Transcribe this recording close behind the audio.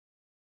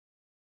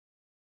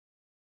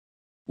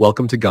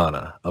Welcome to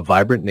Ghana, a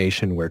vibrant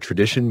nation where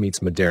tradition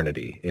meets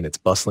modernity in its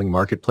bustling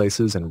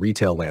marketplaces and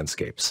retail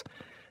landscapes.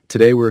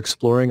 Today we're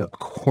exploring a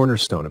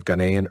cornerstone of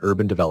Ghanaian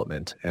urban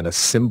development and a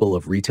symbol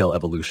of retail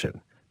evolution,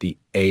 the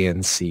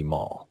A&C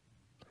Mall.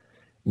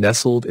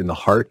 Nestled in the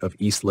heart of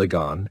East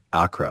Legon,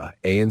 Accra,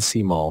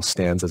 A&C Mall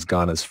stands as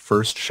Ghana's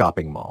first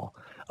shopping mall,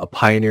 a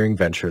pioneering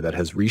venture that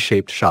has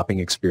reshaped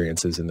shopping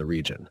experiences in the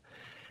region.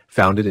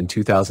 Founded in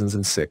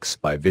 2006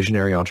 by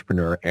visionary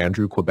entrepreneur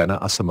Andrew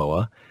Kwabena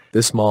Asamoah,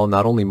 this mall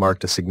not only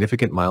marked a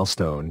significant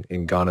milestone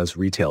in Ghana's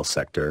retail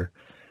sector,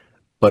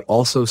 but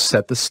also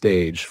set the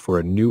stage for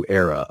a new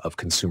era of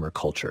consumer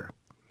culture.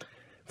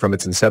 From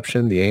its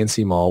inception, the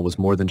A&C Mall was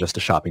more than just a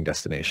shopping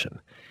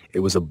destination. It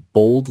was a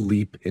bold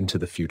leap into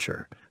the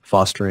future,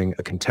 fostering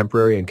a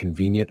contemporary and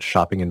convenient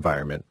shopping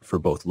environment for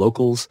both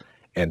locals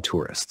and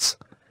tourists.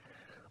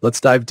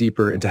 Let's dive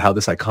deeper into how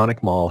this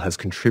iconic mall has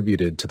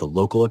contributed to the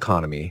local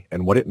economy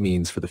and what it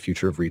means for the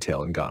future of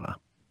retail in Ghana.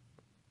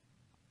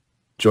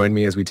 Join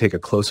me as we take a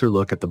closer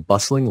look at the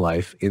bustling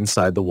life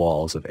inside the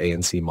walls of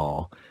A&C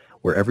Mall,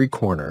 where every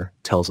corner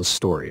tells a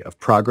story of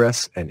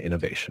progress and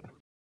innovation.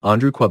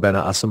 Andrew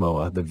Kwabena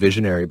Asamoah, the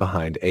visionary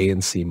behind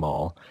A&C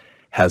Mall,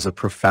 has a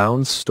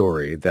profound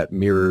story that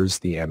mirrors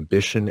the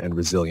ambition and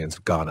resilience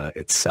of Ghana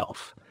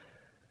itself.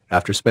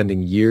 After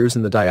spending years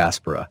in the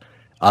diaspora,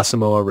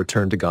 Asamoah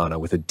returned to Ghana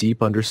with a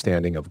deep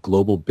understanding of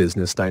global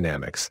business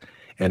dynamics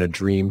and a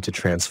dream to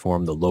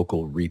transform the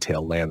local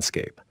retail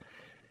landscape.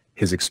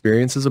 His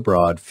experiences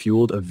abroad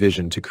fueled a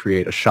vision to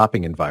create a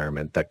shopping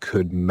environment that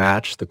could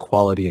match the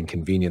quality and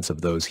convenience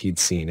of those he'd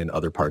seen in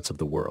other parts of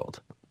the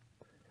world.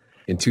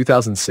 In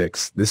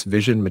 2006, this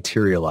vision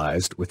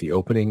materialized with the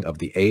opening of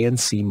the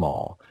A&C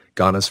Mall,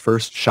 Ghana's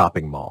first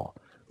shopping mall,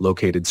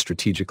 located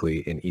strategically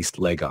in East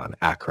Legon,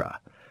 Accra.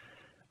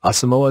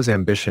 Asamoah's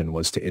ambition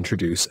was to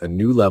introduce a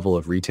new level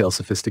of retail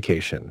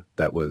sophistication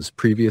that was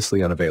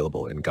previously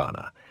unavailable in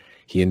Ghana.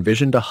 He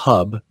envisioned a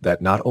hub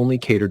that not only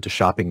catered to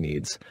shopping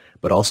needs,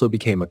 but also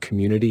became a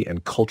community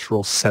and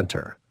cultural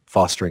center,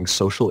 fostering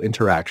social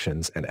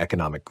interactions and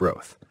economic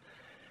growth.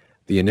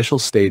 The initial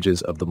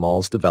stages of the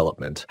mall's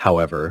development,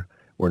 however,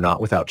 were not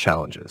without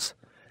challenges.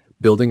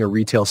 Building a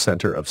retail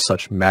center of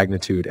such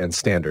magnitude and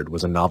standard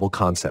was a novel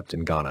concept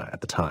in Ghana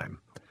at the time.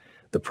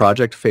 The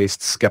project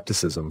faced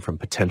skepticism from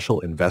potential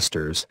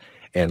investors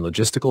and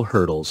logistical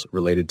hurdles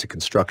related to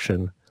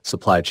construction,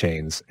 supply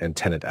chains, and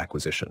tenant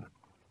acquisition.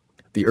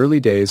 The early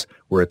days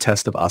were a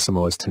test of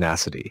Asamoah's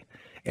tenacity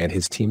and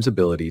his team's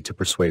ability to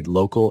persuade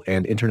local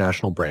and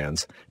international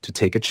brands to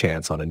take a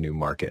chance on a new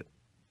market.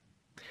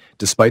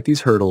 Despite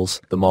these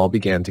hurdles, the mall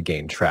began to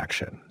gain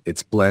traction.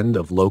 Its blend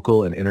of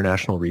local and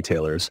international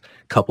retailers,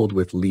 coupled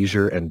with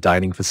leisure and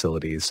dining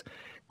facilities,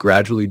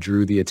 gradually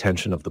drew the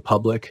attention of the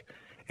public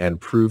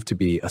and proved to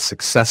be a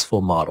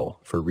successful model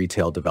for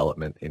retail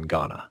development in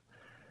Ghana.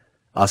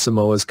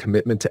 Asamoah's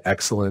commitment to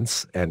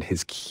excellence and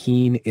his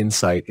keen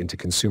insight into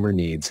consumer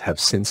needs have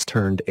since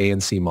turned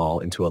A&C Mall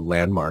into a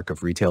landmark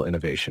of retail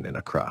innovation in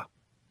Accra.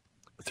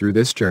 Through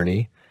this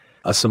journey,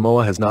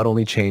 Asamoah has not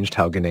only changed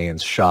how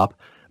Ghanaians shop,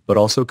 but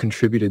also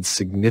contributed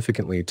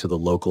significantly to the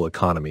local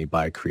economy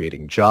by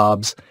creating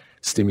jobs,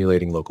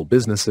 stimulating local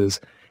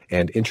businesses,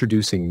 and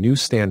introducing new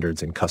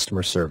standards in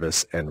customer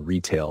service and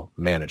retail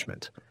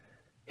management.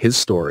 His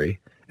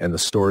story and the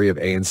story of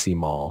A&C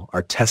Mall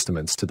are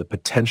testaments to the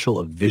potential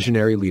of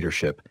visionary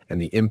leadership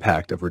and the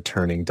impact of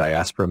returning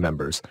diaspora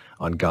members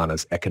on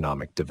Ghana's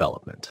economic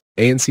development.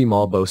 A&C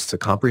Mall boasts a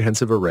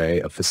comprehensive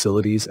array of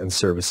facilities and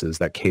services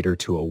that cater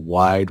to a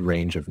wide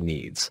range of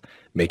needs,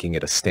 making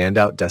it a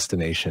standout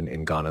destination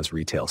in Ghana's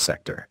retail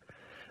sector.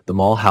 The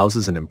mall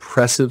houses an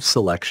impressive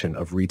selection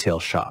of retail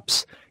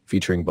shops,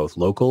 featuring both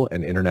local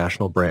and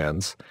international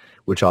brands,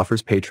 which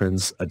offers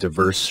patrons a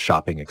diverse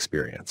shopping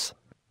experience.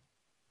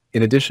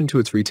 In addition to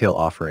its retail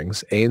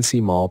offerings, A&C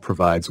Mall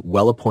provides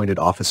well-appointed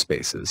office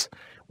spaces,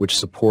 which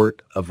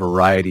support a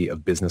variety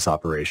of business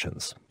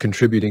operations,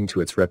 contributing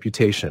to its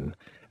reputation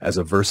as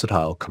a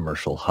versatile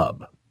commercial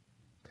hub.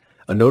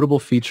 A notable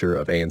feature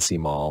of A&C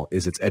Mall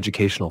is its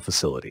educational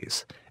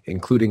facilities,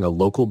 including a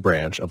local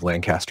branch of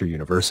Lancaster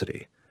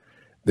University.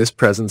 This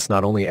presence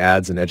not only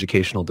adds an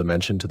educational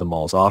dimension to the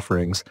mall's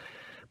offerings,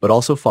 but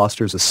also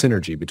fosters a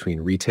synergy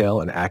between retail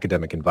and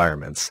academic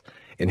environments,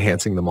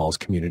 enhancing the mall's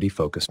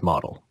community-focused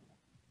model.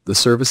 The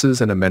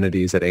services and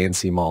amenities at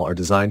A&C Mall are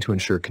designed to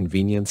ensure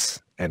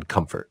convenience and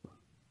comfort.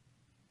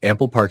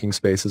 Ample parking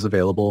space is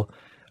available,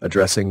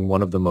 addressing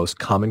one of the most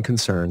common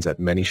concerns at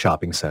many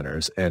shopping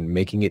centers and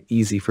making it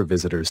easy for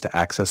visitors to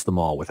access the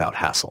mall without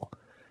hassle.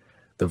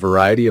 The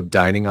variety of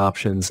dining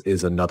options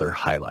is another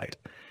highlight,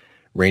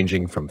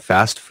 ranging from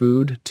fast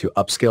food to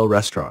upscale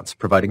restaurants,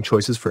 providing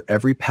choices for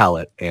every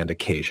palate and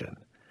occasion.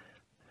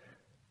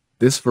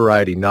 This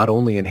variety not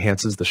only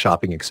enhances the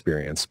shopping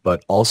experience,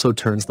 but also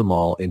turns the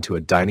mall into a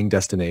dining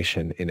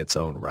destination in its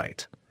own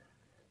right.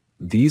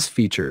 These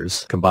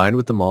features, combined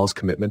with the mall's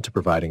commitment to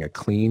providing a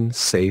clean,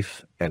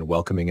 safe, and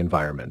welcoming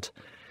environment,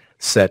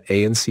 set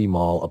A&C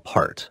Mall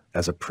apart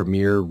as a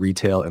premier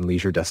retail and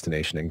leisure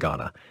destination in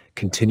Ghana,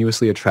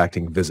 continuously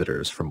attracting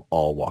visitors from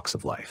all walks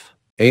of life.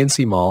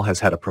 A&C Mall has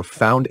had a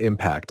profound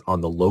impact on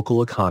the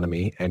local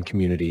economy and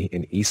community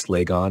in East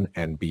Legon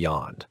and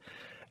beyond.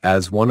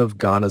 As one of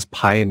Ghana's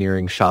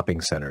pioneering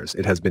shopping centers,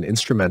 it has been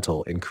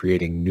instrumental in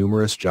creating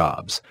numerous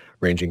jobs,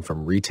 ranging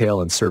from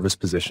retail and service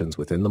positions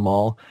within the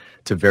mall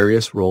to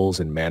various roles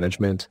in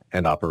management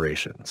and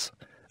operations.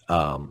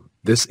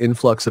 This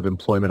influx of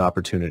employment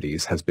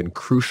opportunities has been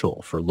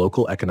crucial for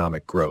local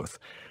economic growth,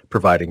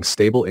 providing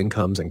stable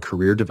incomes and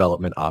career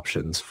development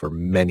options for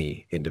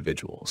many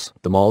individuals.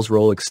 The mall's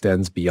role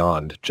extends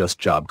beyond just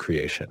job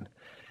creation.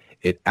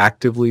 It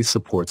actively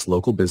supports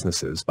local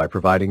businesses by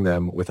providing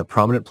them with a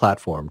prominent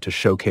platform to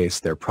showcase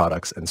their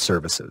products and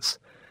services.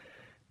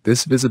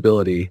 This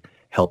visibility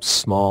helps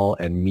small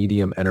and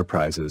medium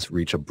enterprises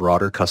reach a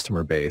broader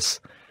customer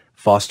base,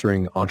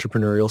 fostering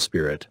entrepreneurial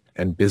spirit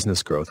and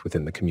business growth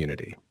within the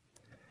community.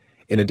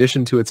 In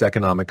addition to its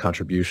economic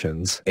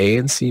contributions,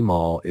 A&C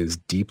Mall is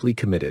deeply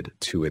committed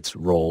to its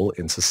role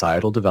in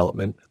societal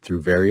development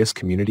through various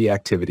community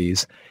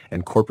activities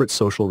and corporate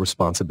social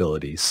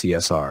responsibility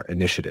 (CSR)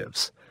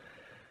 initiatives.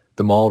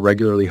 The mall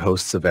regularly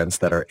hosts events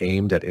that are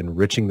aimed at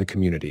enriching the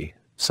community,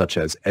 such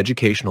as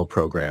educational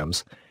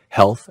programs,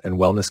 health and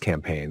wellness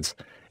campaigns,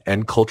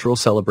 and cultural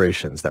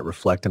celebrations that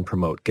reflect and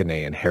promote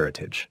Ghanaian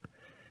heritage.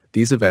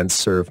 These events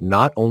serve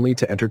not only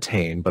to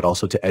entertain, but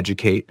also to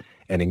educate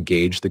and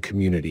engage the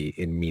community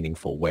in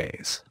meaningful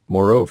ways.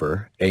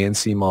 Moreover,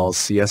 A&C Mall's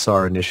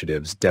CSR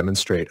initiatives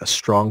demonstrate a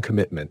strong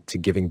commitment to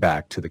giving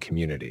back to the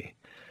community.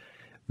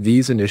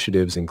 These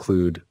initiatives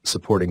include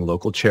supporting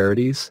local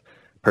charities,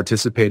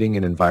 participating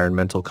in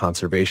environmental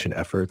conservation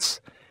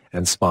efforts,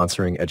 and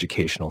sponsoring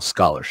educational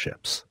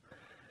scholarships.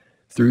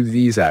 Through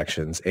these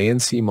actions,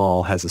 A&C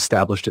Mall has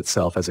established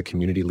itself as a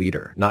community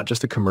leader, not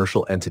just a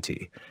commercial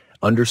entity,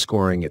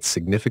 underscoring its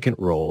significant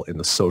role in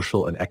the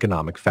social and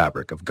economic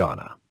fabric of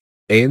Ghana.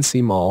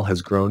 A&C Mall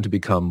has grown to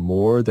become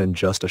more than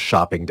just a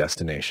shopping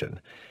destination.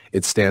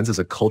 It stands as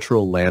a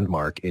cultural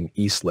landmark in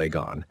East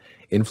Legon,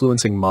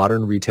 influencing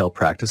modern retail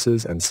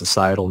practices and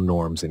societal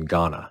norms in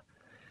Ghana.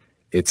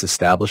 Its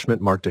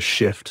establishment marked a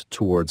shift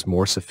towards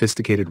more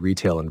sophisticated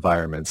retail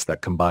environments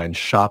that combine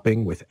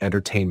shopping with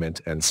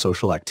entertainment and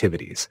social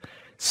activities,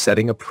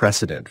 setting a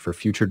precedent for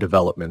future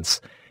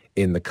developments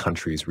in the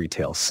country's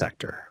retail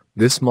sector.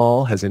 This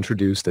mall has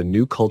introduced a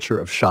new culture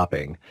of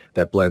shopping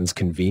that blends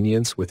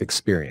convenience with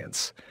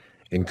experience,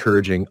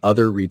 encouraging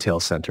other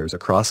retail centers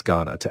across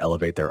Ghana to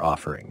elevate their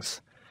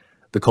offerings.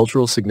 The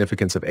cultural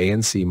significance of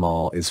A&C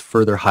Mall is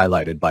further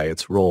highlighted by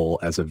its role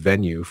as a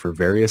venue for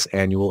various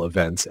annual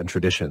events and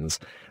traditions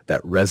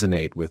that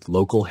resonate with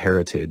local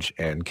heritage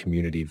and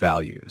community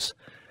values.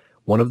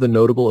 One of the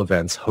notable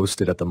events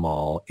hosted at the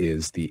mall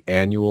is the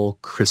annual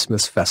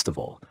Christmas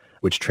Festival,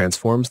 which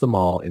transforms the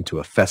mall into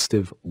a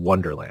festive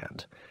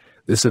wonderland.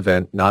 This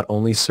event not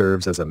only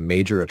serves as a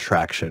major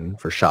attraction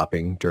for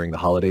shopping during the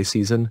holiday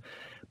season,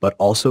 but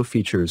also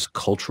features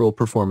cultural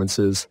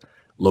performances,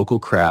 local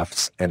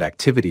crafts, and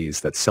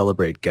activities that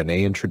celebrate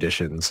Ghanaian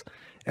traditions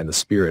and the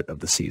spirit of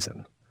the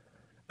season.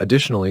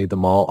 Additionally, the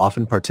mall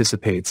often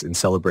participates in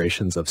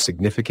celebrations of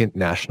significant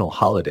national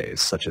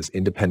holidays such as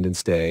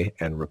Independence Day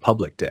and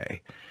Republic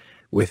Day,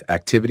 with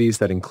activities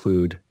that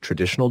include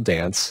traditional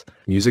dance,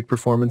 music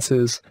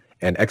performances,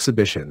 and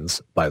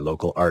exhibitions by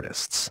local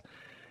artists.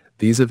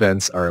 These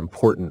events are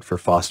important for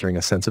fostering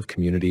a sense of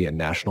community and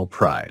national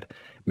pride,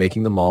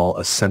 making the mall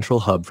a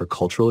central hub for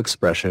cultural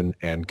expression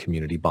and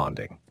community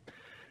bonding.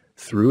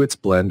 Through its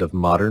blend of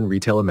modern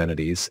retail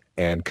amenities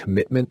and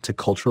commitment to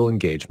cultural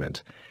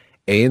engagement,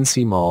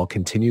 A&C Mall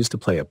continues to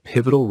play a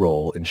pivotal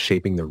role in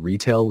shaping the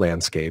retail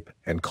landscape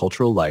and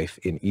cultural life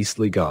in East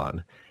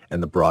Legon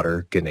and the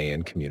broader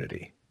Ghanaian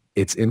community.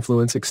 Its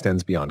influence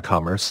extends beyond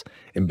commerce,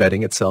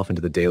 embedding itself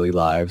into the daily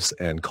lives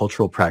and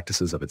cultural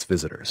practices of its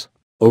visitors.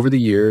 Over the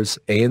years,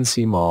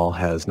 A&C Mall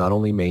has not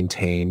only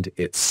maintained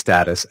its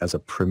status as a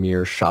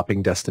premier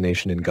shopping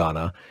destination in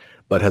Ghana,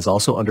 but has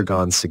also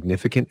undergone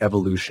significant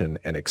evolution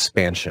and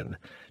expansion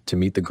to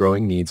meet the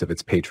growing needs of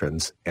its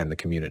patrons and the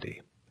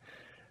community.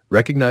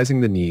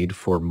 Recognizing the need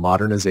for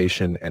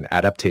modernization and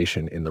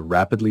adaptation in the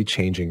rapidly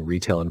changing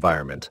retail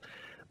environment,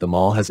 the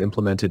mall has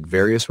implemented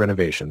various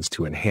renovations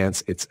to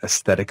enhance its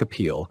aesthetic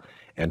appeal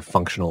and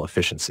functional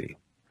efficiency.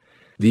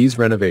 These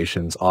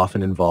renovations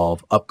often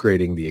involve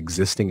upgrading the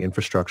existing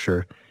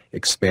infrastructure,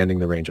 expanding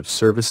the range of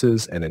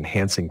services, and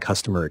enhancing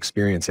customer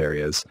experience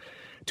areas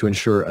to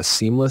ensure a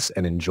seamless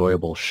and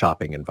enjoyable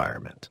shopping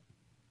environment.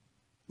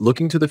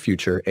 Looking to the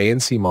future,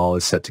 A&C Mall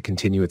is set to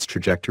continue its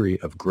trajectory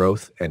of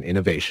growth and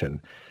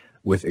innovation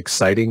with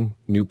exciting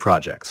new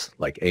projects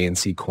like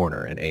A&C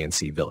Corner and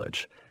A&C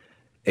Village.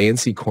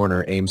 A&C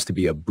Corner aims to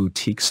be a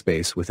boutique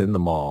space within the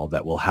mall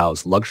that will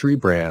house luxury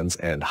brands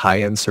and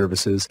high-end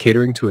services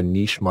catering to a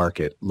niche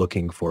market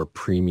looking for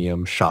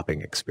premium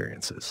shopping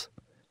experiences.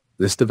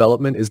 This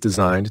development is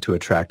designed to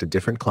attract a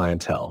different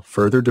clientele,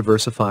 further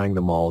diversifying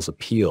the mall's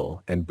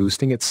appeal and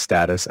boosting its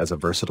status as a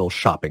versatile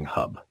shopping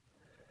hub.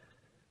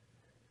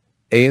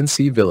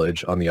 A&C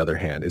Village, on the other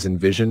hand, is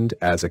envisioned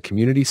as a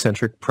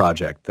community-centric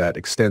project that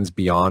extends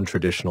beyond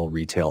traditional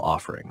retail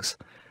offerings.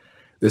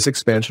 This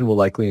expansion will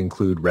likely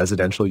include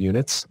residential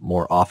units,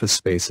 more office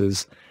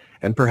spaces,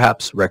 and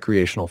perhaps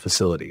recreational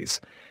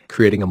facilities,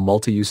 creating a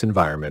multi-use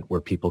environment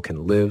where people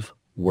can live,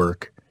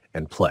 work,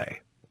 and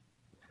play.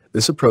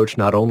 This approach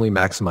not only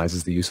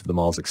maximizes the use of the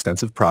mall's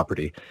extensive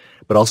property,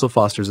 but also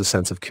fosters a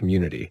sense of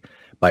community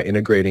by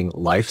integrating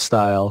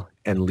lifestyle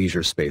and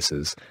leisure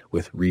spaces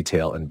with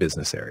retail and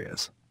business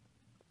areas.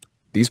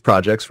 These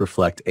projects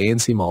reflect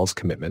A&C Mall's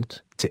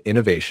commitment to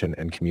innovation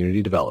and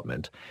community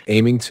development,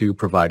 aiming to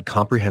provide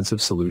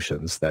comprehensive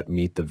solutions that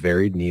meet the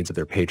varied needs of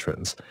their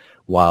patrons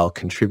while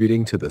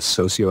contributing to the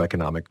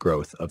socioeconomic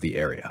growth of the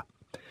area.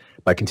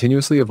 By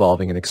continuously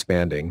evolving and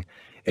expanding,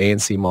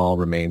 A&C Mall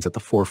remains at the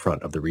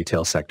forefront of the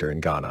retail sector in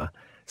Ghana,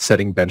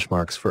 setting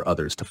benchmarks for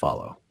others to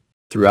follow.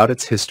 Throughout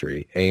its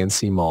history,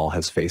 A&C Mall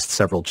has faced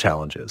several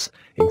challenges,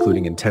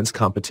 including intense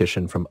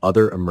competition from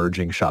other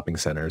emerging shopping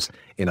centers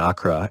in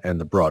Accra and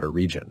the broader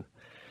region.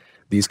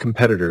 These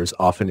competitors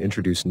often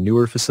introduce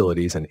newer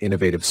facilities and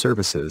innovative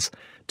services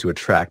to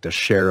attract a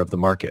share of the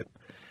market,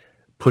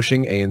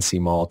 pushing A&C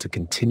Mall to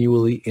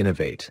continually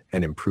innovate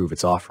and improve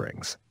its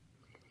offerings.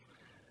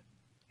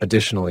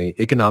 Additionally,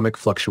 economic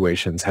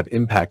fluctuations have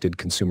impacted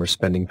consumer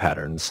spending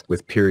patterns,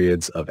 with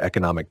periods of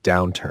economic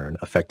downturn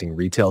affecting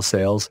retail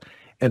sales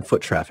and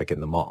foot traffic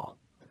in the mall.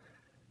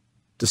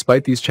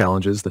 Despite these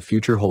challenges, the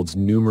future holds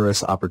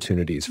numerous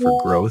opportunities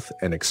for growth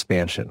and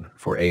expansion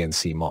for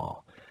A&C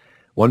Mall.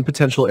 One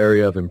potential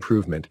area of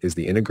improvement is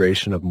the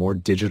integration of more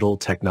digital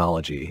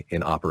technology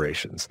in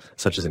operations,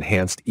 such as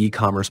enhanced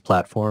e-commerce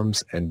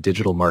platforms and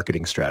digital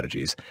marketing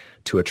strategies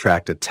to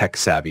attract a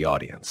tech-savvy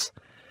audience.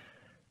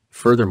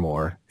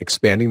 Furthermore,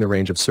 expanding the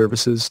range of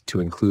services to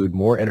include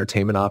more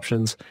entertainment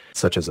options,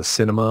 such as a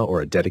cinema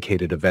or a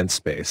dedicated event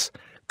space,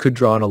 could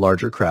draw in a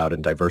larger crowd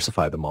and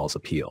diversify the mall's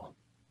appeal.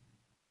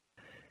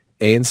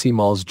 A&C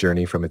Mall's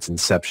journey from its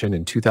inception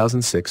in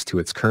 2006 to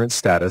its current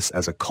status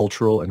as a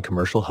cultural and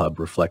commercial hub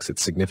reflects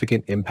its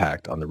significant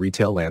impact on the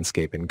retail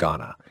landscape in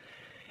Ghana.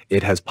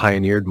 It has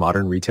pioneered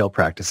modern retail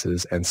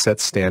practices and set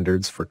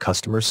standards for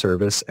customer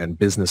service and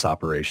business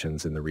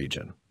operations in the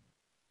region.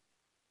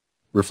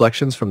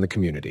 Reflections from the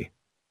community.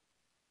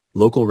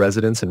 Local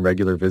residents and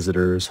regular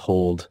visitors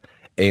hold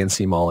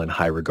A&C Mall in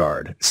high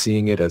regard,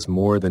 seeing it as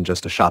more than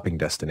just a shopping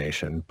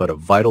destination, but a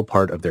vital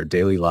part of their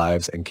daily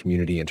lives and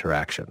community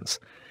interactions.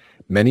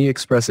 Many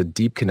express a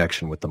deep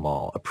connection with the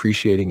mall,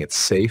 appreciating its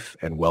safe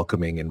and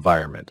welcoming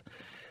environment.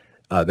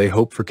 They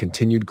hope for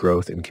continued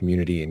growth in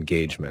community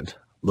engagement,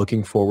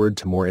 looking forward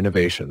to more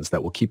innovations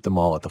that will keep the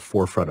mall at the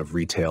forefront of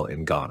retail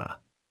in Ghana.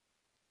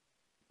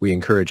 We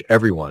encourage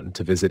everyone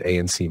to visit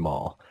A&C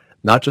Mall,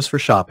 not just for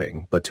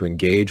shopping, but to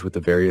engage with the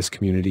various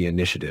community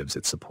initiatives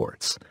it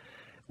supports.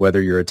 Whether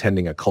you're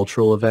attending a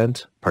cultural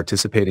event,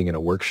 participating in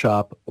a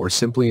workshop, or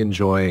simply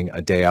enjoying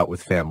a day out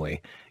with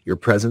family, your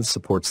presence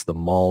supports the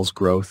mall's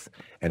growth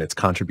and its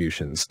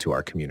contributions to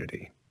our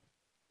community.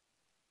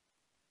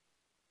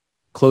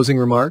 Closing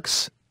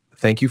remarks.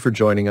 Thank you for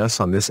joining us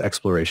on this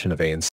exploration of A&C.